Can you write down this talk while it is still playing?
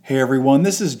Hey everyone,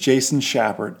 this is Jason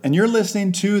Shepard, and you're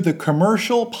listening to the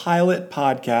Commercial Pilot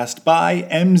Podcast by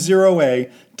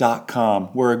M0A.com,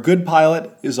 where a good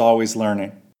pilot is always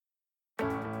learning.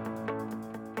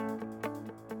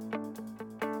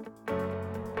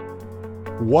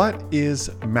 What is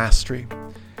mastery?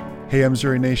 Hey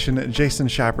M0A Nation, Jason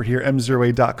Shepard here,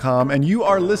 M0A.com, and you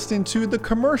are listening to the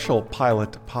Commercial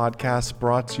Pilot Podcast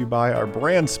brought to you by our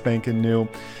brand spanking new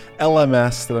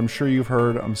LMS that I'm sure you've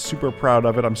heard. I'm super proud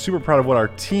of it. I'm super proud of what our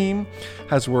team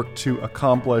has worked to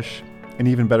accomplish and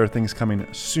even better things coming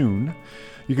soon.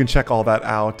 You can check all that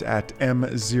out at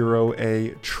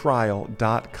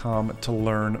M0Atrial.com to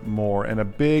learn more. And a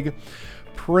big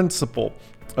principle,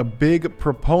 a big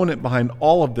proponent behind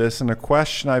all of this, and a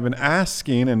question I've been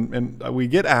asking and we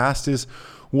get asked is,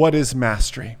 what is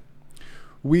mastery?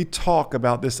 We talk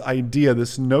about this idea,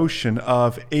 this notion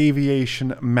of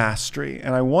aviation mastery,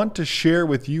 and I want to share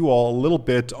with you all a little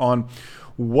bit on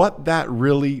what that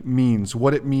really means,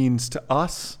 what it means to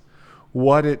us,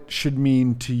 what it should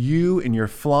mean to you in your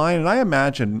flying. And I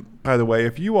imagine, by the way,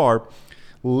 if you are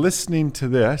listening to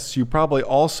this, you probably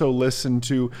also listen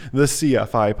to the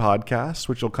CFI podcast,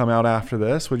 which will come out after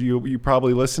this. You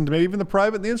probably listen to maybe even the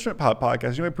Private and the Instrument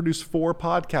podcast. You might produce 4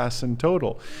 podcasts in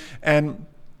total. And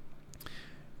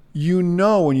you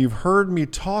know, and you've heard me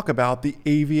talk about the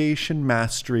aviation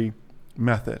mastery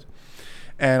method.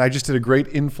 And I just did a great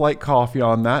in-flight coffee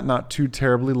on that not too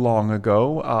terribly long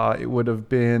ago. It would have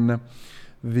been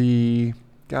the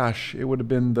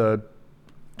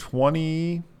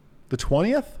 20th?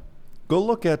 Go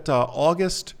look at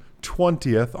August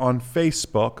 20th on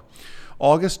Facebook.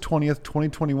 August 20th,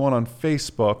 2021 on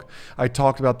Facebook, I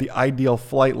talked about the ideal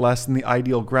flight lesson, the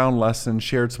ideal ground lesson,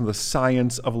 shared some of the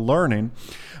science of learning.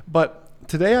 But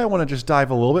today I want to just dive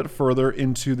a little bit further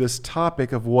into this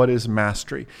topic of what is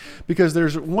mastery, because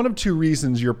there's one of 2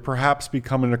 reasons you're perhaps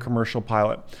becoming a commercial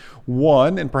pilot.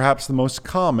 One, and perhaps the most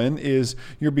common, is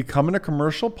you're becoming a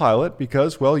commercial pilot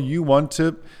because, well, you want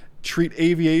to treat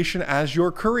aviation as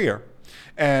your career.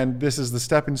 And this is the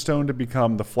stepping stone to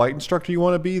become the flight instructor you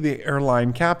want to be, the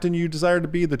airline captain you desire to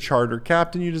be, the charter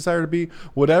captain you desire to be,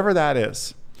 whatever that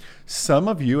is. Some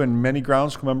of you, and many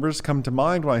ground school members come to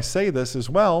mind when I say this as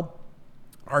well,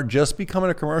 are just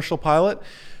becoming a commercial pilot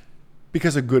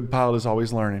because a good pilot is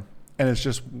always learning. And it's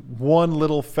just one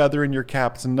little feather in your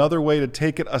cap. It's another way to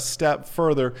take it a step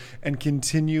further and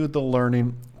continue the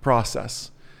learning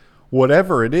process.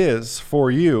 Whatever it is for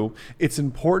you, it's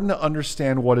important to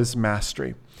understand what is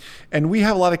mastery. And we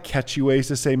have a lot of catchy ways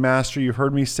to say mastery. You've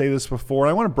heard me say this before.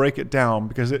 I want to break it down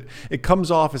because it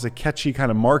comes off as a catchy kind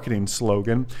of marketing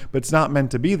slogan, but it's not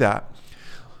meant to be that.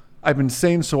 I've been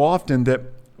saying so often that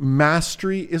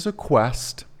mastery is a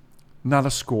quest, not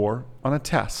a score on a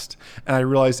test. And I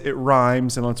realize it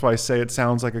rhymes, and that's why I say it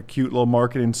sounds like a cute little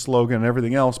marketing slogan and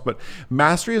everything else. But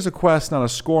mastery is a quest, not a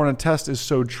score on a test is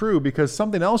so true, because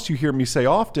something else you hear me say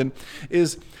often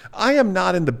is, I am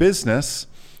not in the business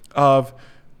of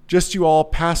just you all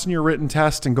passing your written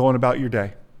test and going about your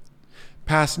day,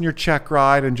 passing your check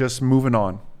ride and just moving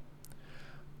on.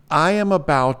 I am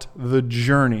about the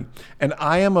journey, and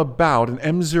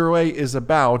M0A is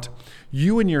about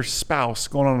you and your spouse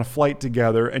going on a flight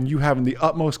together, and you having the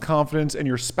utmost confidence, and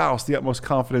your spouse the utmost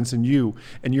confidence in you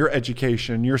and your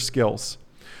education and your skills.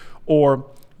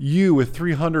 Or you with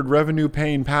 300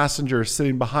 revenue-paying passengers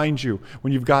sitting behind you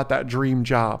when you've got that dream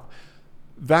job.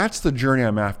 That's the journey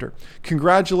I'm after.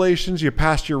 Congratulations, you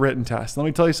passed your written test. Let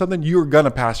me tell you something, you're going to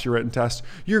pass your written test.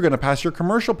 You're going to pass your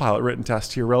commercial pilot written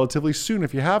test here relatively soon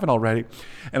if you haven't already.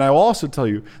 And I will also tell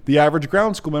you, the average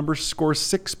ground school member scores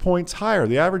 6 points higher.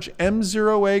 The average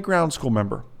M0A ground school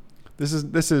member,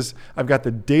 this is I've got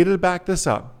the data to back this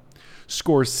up,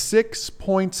 scores 6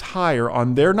 points higher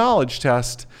on their knowledge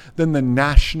test than the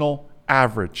national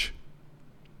average.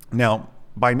 Now,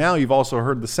 by now, you've also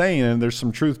heard the saying, and there's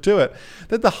some truth to it,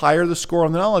 that the higher the score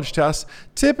on the knowledge test,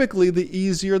 typically the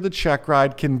easier the check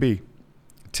ride can be.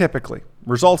 Typically.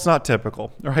 Results not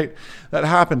typical, right? That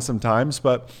happens sometimes,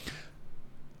 but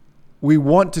we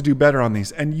want to do better on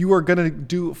these. And you are going to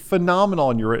do phenomenal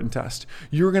on your written test.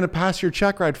 You're going to pass your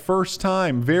check ride first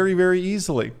time very, very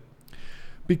easily,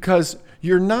 because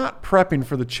you're not prepping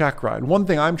for the check ride. One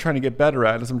thing I'm trying to get better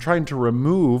at is I'm trying to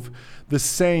remove the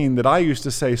saying that I used to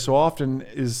say so often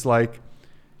is like,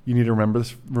 you need to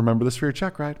remember this for your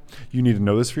check ride. You need to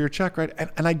know this for your check ride.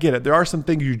 And I get it. There are some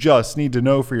things you just need to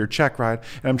know for your check ride.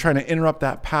 And I'm trying to interrupt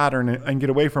that pattern and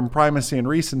get away from primacy and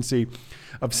recency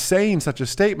of saying such a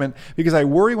statement, because I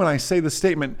worry when I say the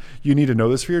statement, you need to know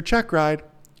this for your check ride,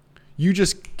 you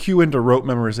just cue into rote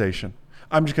memorization.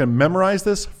 I'm just going to memorize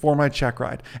this for my check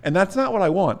ride. And that's not what I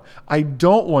want. I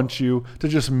don't want you to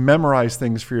just memorize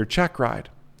things for your check ride.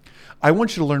 I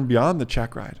want you to learn beyond the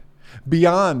check ride,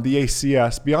 beyond the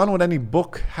ACS, beyond what any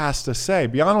book has to say,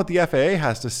 beyond what the FAA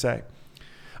has to say.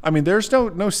 I mean, there's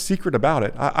no secret about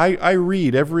it. I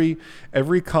read every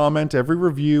comment, every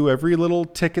review, every little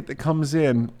ticket that comes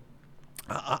in.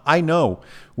 I know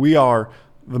we are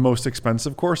the most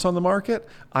expensive course on the market.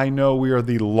 I know we are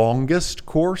the longest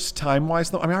course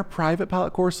time-wise. I mean, our private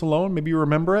pilot course alone, maybe you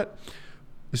remember it,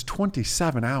 is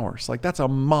 27 hours. Like, that's a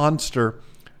monster.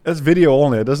 That's video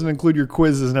only. It doesn't include your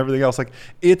quizzes and everything else. Like,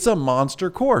 it's a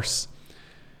monster course.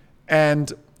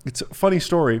 And it's a funny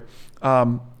story.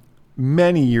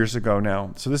 Many years ago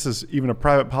now, so this is even a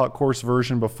private pilot course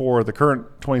version before the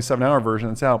current 27-hour version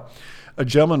that's out, a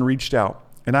gentleman reached out.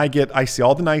 And I see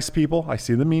all the nice people. I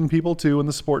see the mean people too, and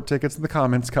the support tickets and the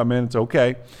comments come in. It's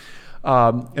okay.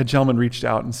 A gentleman reached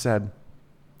out and said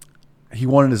he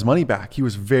wanted his money back. He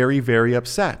was very, very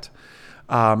upset.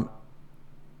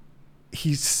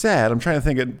 He said, I'm trying to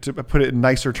think to put it in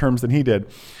nicer terms than he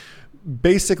did.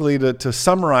 Basically, to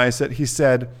summarize it, he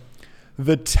said,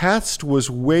 the test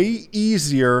was way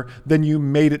easier than you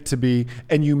made it to be,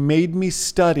 and you made me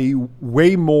study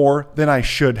way more than I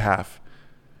should have.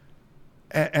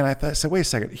 And I said, wait a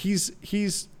second,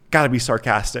 he's got to be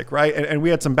sarcastic, right? And we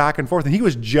had some back and forth, and he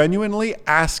was genuinely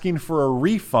asking for a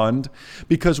refund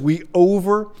because we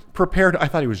over-prepared. I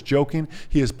thought he was joking.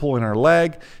 He is pulling our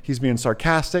leg. He's being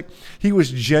sarcastic. He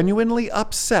was genuinely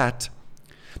upset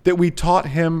that we taught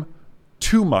him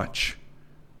too much.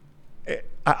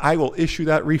 I will issue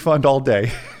that refund all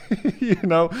day.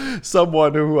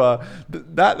 Someone who,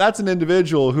 that's an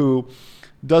individual who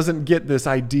doesn't get this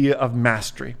idea of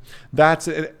mastery. That's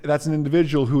an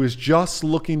individual who is just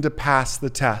looking to pass the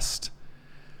test.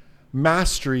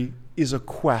 Mastery is a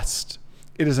quest.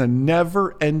 It is a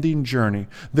never-ending journey.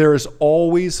 There is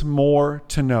always more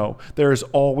to know. There is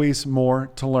always more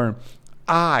to learn.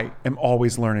 I am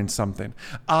always learning something.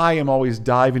 I am always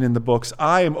diving in the books.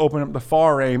 I am opening up the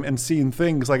FAR-AIM and seeing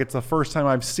things like it's the first time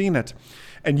I've seen it.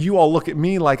 And you all look at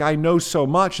me like I know so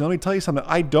much. And let me tell you something.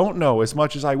 I don't know as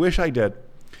much as I wish I did.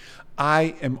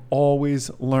 I am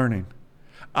always learning.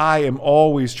 I am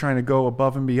always trying to go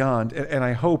above and beyond. And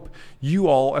I hope you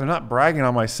all, and I'm not bragging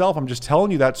on myself, I'm just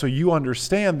telling you that so you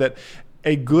understand that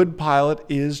a good pilot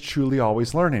is truly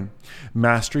always learning.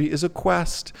 Mastery is a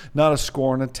quest, not a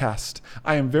score on a test.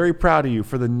 I am very proud of you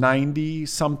for the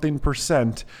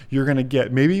 90-something% you're going to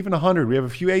get, maybe even 100. We have a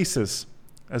few aces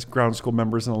as ground school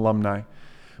members and alumni,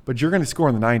 but you're going to score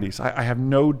in the 90s. I have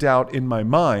no doubt in my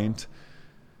mind.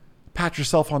 Pat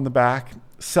yourself on the back,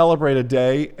 celebrate a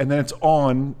day, and then it's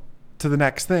on to the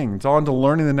next thing. It's on to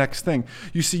learning the next thing.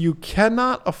 You see, you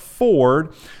cannot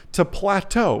afford to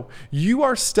plateau. You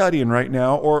are studying right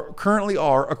now, or currently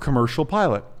are, a commercial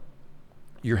pilot.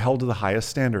 You're held to the highest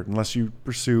standard unless you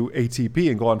pursue ATP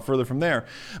and go on further from there.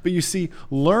 But you see,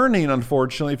 learning,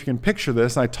 unfortunately, if you can picture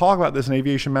this, and I talk about this in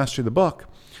Aviation Mastery, the book,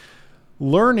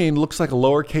 learning looks like a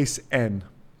lowercase n,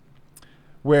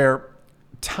 where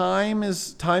time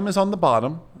is on the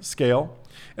bottom scale,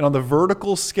 and on the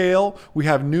vertical scale, we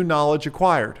have new knowledge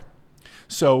acquired.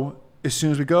 So as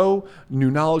soon as we go, new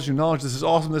knowledge, this is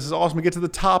awesome, we get to the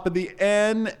top of the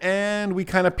N, and we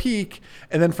kind of peak,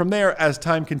 and then from there, as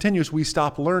time continues, we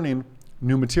stop learning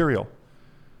new material.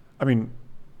 I mean,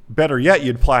 better yet,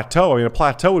 you'd plateau. I mean, a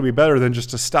plateau would be better than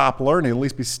just to stop learning, at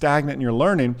least be stagnant in your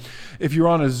learning. If you're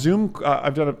on a Zoom,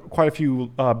 I've done quite a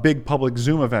few big public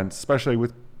Zoom events, especially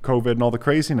with COVID and all the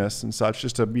craziness and such,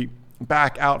 just to be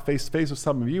back out face to face with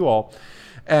some of you all.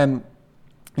 And,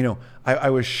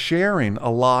 I was sharing a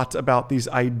lot about these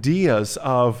ideas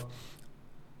of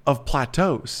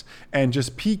plateaus and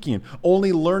just peaking,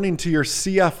 only learning to your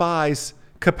CFI's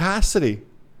capacity.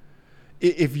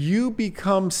 If you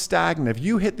become stagnant, if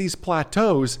you hit these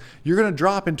plateaus, you're going to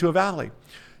drop into a valley.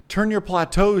 Turn your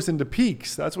plateaus into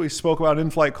peaks. That's what we spoke about in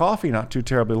Flight Coffee not too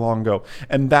terribly long ago.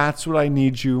 And that's what I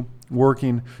need you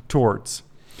working towards.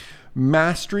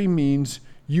 Mastery means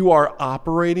you are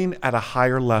operating at a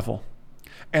higher level.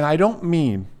 And I don't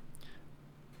mean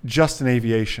just in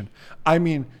aviation. I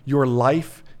mean your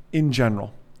life in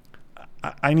general.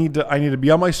 I need to be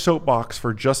on my soapbox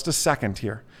for just a second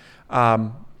here.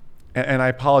 And I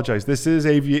apologize. This is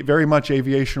very much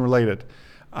aviation related.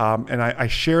 And I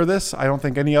share this. I don't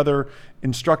think any other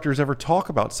instructors ever talk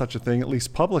about such a thing, at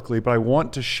least publicly, but I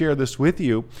want to share this with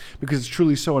you because it's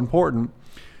truly so important.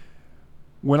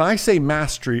 When I say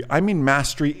mastery, I mean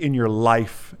mastery in your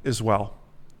life as well.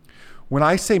 When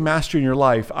I say mastery in your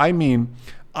life, I mean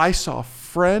I saw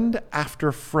friend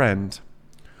after friend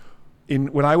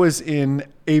when I was in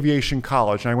aviation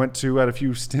college, and I had a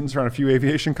few stints around a few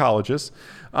aviation colleges.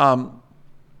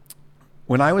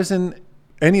 When I was in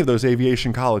any of those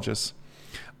aviation colleges,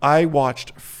 I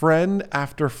watched friend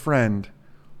after friend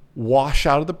wash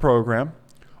out of the program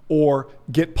or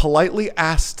get politely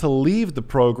asked to leave the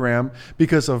program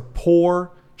because of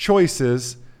poor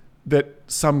choices that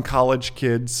some college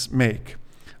kids make.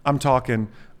 I'm talking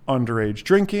underage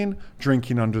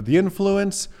drinking under the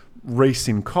influence,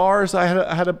 racing cars. I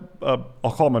had I'll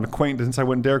call him an acquaintance. I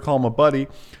wouldn't dare call him a buddy.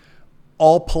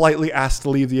 All politely asked to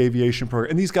leave the aviation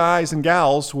program. And these guys and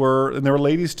gals and there were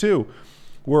ladies too,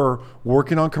 were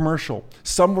working on commercial.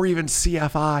 Some were even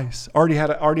CFIs, already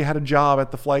had a job at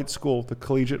the flight school, the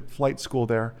collegiate flight school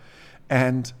there.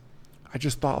 And I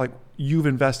just thought, like, you've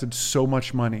invested so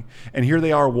much money. And here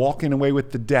they are walking away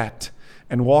with the debt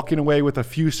and walking away with a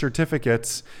few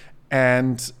certificates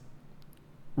and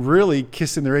really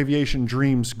kissing their aviation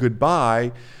dreams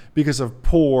goodbye because of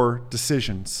poor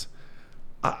decisions.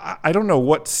 I don't know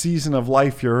what season of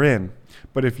life you're in,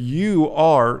 but if you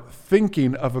are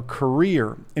thinking of a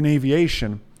career in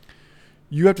aviation,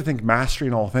 you have to think mastery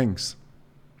in all things.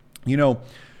 You know,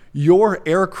 your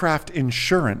aircraft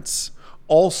insurance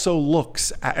also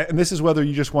looks at, and this is whether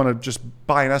you just want to just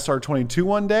buy an SR-22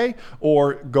 one day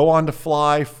or go on to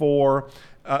fly for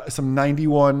some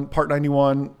Part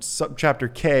 91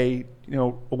 Subchapter K,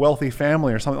 a wealthy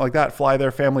family or something like that, fly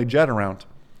their family jet around.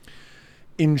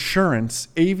 Insurance,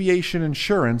 aviation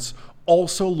insurance,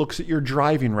 also looks at your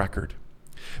driving record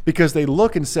because they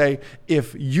look and say,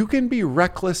 if you can be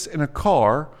reckless in a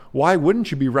car, why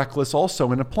wouldn't you be reckless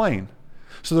also in a plane?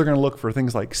 So they're going to look for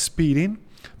things like speeding.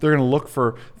 They're going to look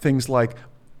for things like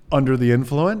under the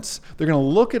influence. They're going to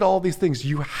look at all these things.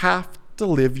 You have to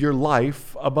live your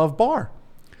life above bar.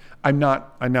 I'm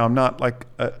not like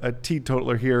a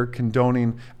teetotaler here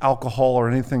condoning alcohol or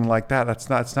anything like that. That's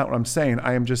not what I'm saying.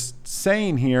 I am just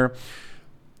saying here,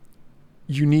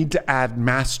 you need to add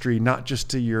mastery, not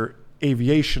just to your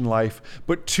aviation life,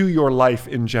 but to your life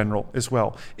in general as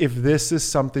well. If this is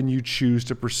something you choose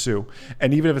to pursue,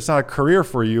 and even if it's not a career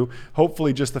for you,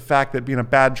 hopefully just the fact that being a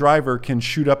bad driver can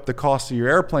shoot up the cost of your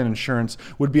airplane insurance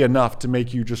would be enough to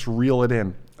make you just reel it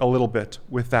in a little bit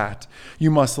with that. You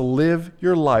must live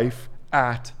your life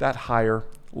at that higher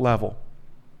level.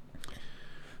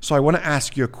 So I want to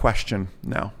ask you a question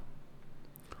now.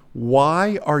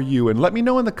 Why are you, and let me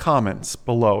know in the comments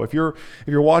below. If you're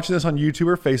watching this on YouTube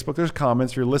or Facebook, there's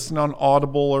comments. If you're listening on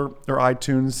Audible or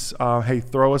iTunes, hey,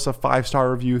 throw us a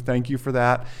 5-star review. Thank you for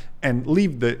that. And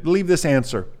leave this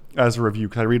answer as a review,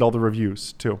 because I read all the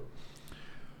reviews too.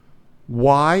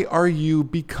 Why are you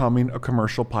becoming a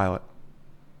commercial pilot?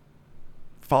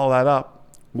 Follow that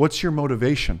up. What's your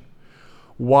motivation?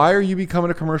 Why are you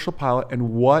becoming a commercial pilot, and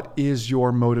what is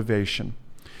your motivation?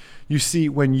 You see,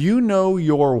 when you know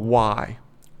your why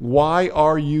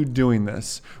are you doing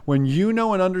this? When you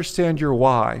know and understand your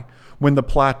why, when the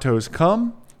plateaus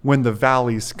come, when the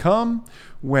valleys come,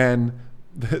 when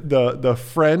the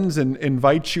friends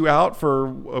invite you out for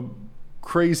a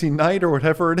crazy night or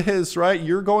whatever it is, right?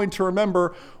 You're going to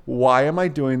remember, why am I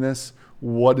doing this?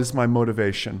 What is my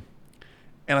motivation?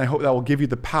 And I hope that will give you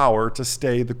the power to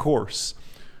stay the course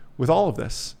with all of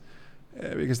this,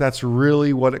 because that's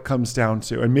really what it comes down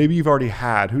to. And maybe you've already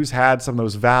who's had some of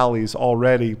those valleys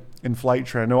already in flight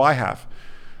training? I know I have.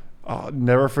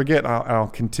 Never forget, I'll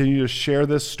continue to share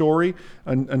this story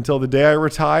until the day I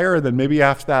retire, and then maybe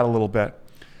after that a little bit.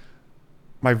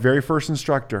 My very first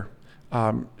instructor,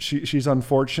 she's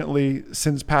unfortunately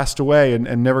since passed away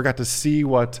and never got to see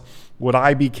what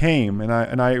I became,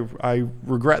 and I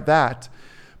regret that.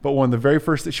 But one of the very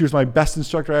first, she was my best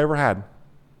instructor I ever had.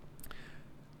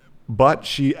 But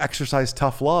she exercised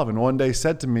tough love and one day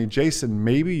said to me, Jason,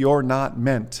 maybe you're not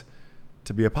meant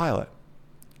to be a pilot.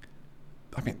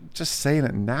 I mean, just saying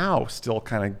it now still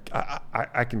kind of,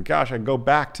 I can go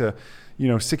back to,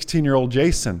 16-year-old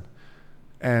Jason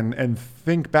and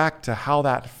think back to how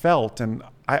that felt. And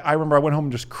I remember I went home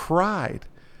and just cried.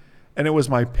 And it was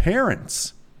my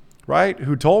parents, right,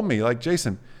 who told me, like,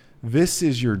 Jason, this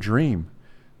is your dream.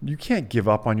 You can't give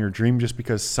up on your dream just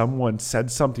because someone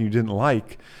said something you didn't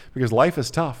like, because life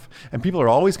is tough and people are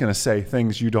always going to say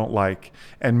things you don't like.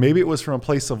 And maybe it was from a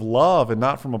place of love and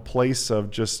not from a place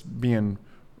of just being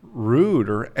rude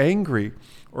or angry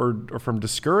or from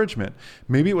discouragement.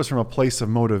 Maybe it was from a place of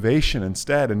motivation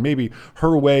instead. And maybe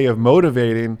her way of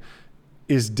motivating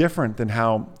is different than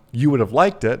how you would have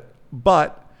liked it,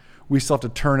 but we still have to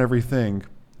turn everything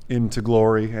into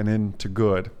glory and into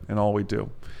good in all we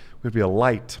do. We have to be a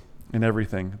light in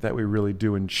everything that we really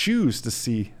do and choose to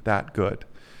see that good.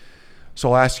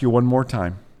 So I'll ask you one more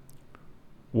time.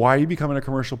 Why are you becoming a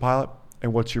commercial pilot?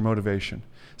 And what's your motivation?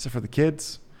 Is it for the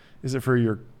kids? Is it for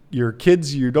your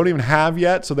kids you don't even have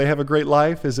yet so they have a great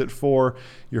life? Is it for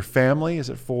your family? Is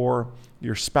it for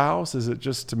your spouse? Is it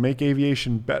just to make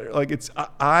aviation better? Like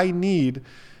maybe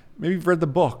you've read the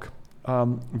book,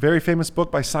 very famous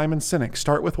book by Simon Sinek,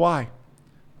 Start With Why.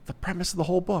 The premise of the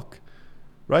whole book,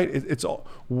 right? It's all,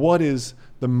 what is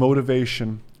the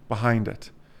motivation behind it?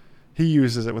 He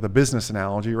uses it with a business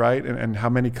analogy, right? And how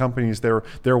many companies their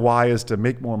why is to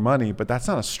make more money, but that's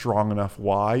not a strong enough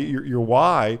why. Your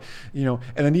why, and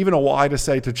then even a why to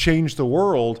say to change the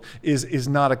world is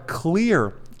not a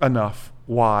clear enough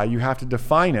why. You have to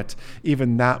define it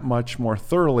even that much more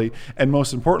thoroughly. And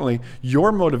most importantly,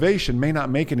 your motivation may not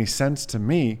make any sense to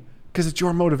me because it's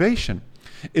your motivation.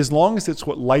 As long as it's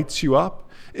what lights you up,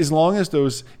 as long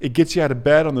as it gets you out of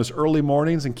bed on those early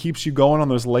mornings and keeps you going on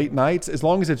those late nights, as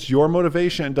long as it's your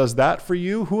motivation and does that for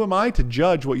you, who am I to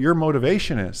judge what your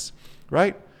motivation is,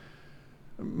 right?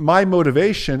 My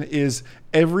motivation is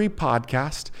every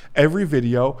podcast, every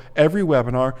video, every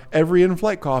webinar, every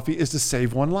in-flight coffee is to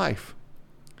save one life.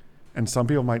 And some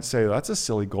people might say, that's a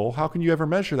silly goal. How can you ever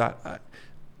measure that?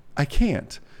 I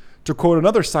can't. To quote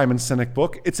another Simon Sinek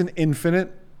book, it's an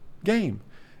infinite game.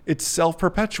 It's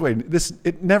self-perpetuating.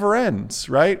 It never ends,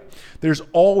 right? There's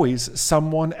always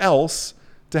someone else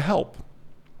to help.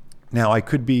 Now, I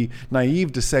could be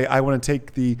naive to say I want to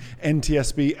take the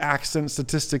NTSB accident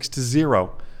statistics to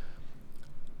 0.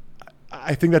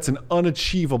 I think that's an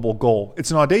unachievable goal.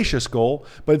 It's an audacious goal,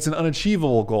 but it's an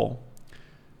unachievable goal.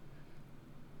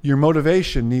 Your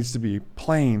motivation needs to be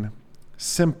plain,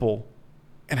 simple,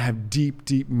 and have deep,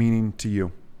 deep meaning to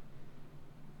you.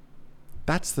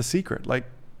 That's the secret.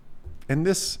 And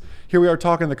here we are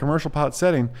talking in the commercial pilot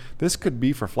setting. This could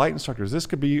be for flight instructors. This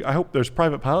could be, I hope there's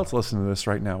private pilots listening to this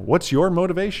right now. What's your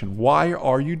motivation? Why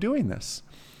are you doing this?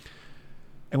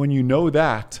 And when you know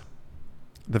that,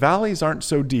 the valleys aren't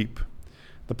so deep.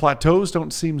 The plateaus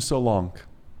don't seem so long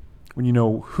when you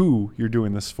know who you're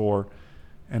doing this for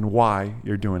and why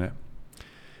you're doing it.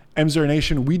 M0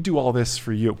 Nation, we do all this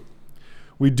for you.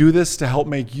 We do this to help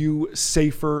make you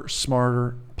safer,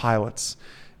 smarter pilots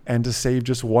and to save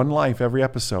just one life every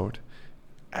episode.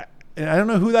 And I don't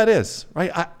know who that is,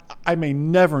 right? I may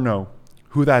never know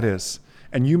who that is.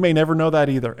 And you may never know that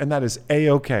either. And that is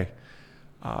A-okay.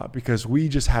 Because we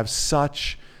just have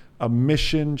such a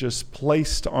mission just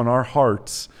placed on our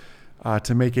hearts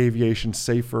to make aviation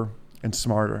safer and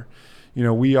smarter.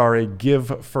 We are a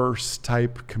give first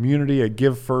type community, a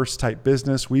give first type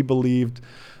business. We believe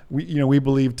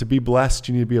to be blessed,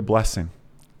 you need to be a blessing.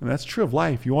 And that's true of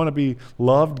life. You want to be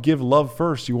loved, give love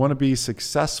first. You want to be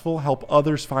successful, help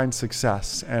others find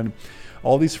success. And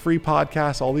all these free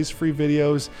podcasts, all these free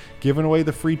videos, giving away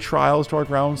the free trials to our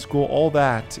ground school, all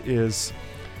that is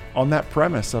on that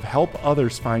premise of help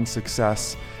others find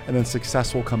success, and then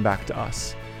success will come back to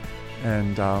us.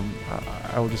 And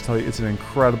I will just tell you, it's an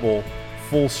incredible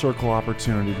full circle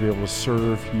opportunity to be able to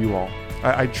serve you all.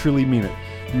 I truly mean it.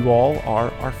 You all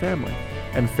are our family,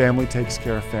 and family takes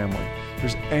care of family.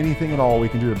 If there's anything at all we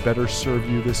can do to better serve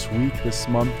you this week, this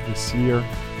month, this year,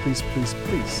 please, please,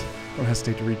 please don't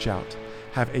hesitate to reach out.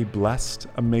 Have a blessed,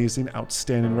 amazing,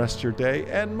 outstanding rest of your day.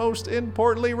 And most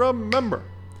importantly, remember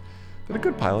that a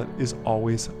good pilot is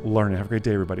always learning. Have a great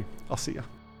day, everybody. I'll see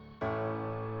you.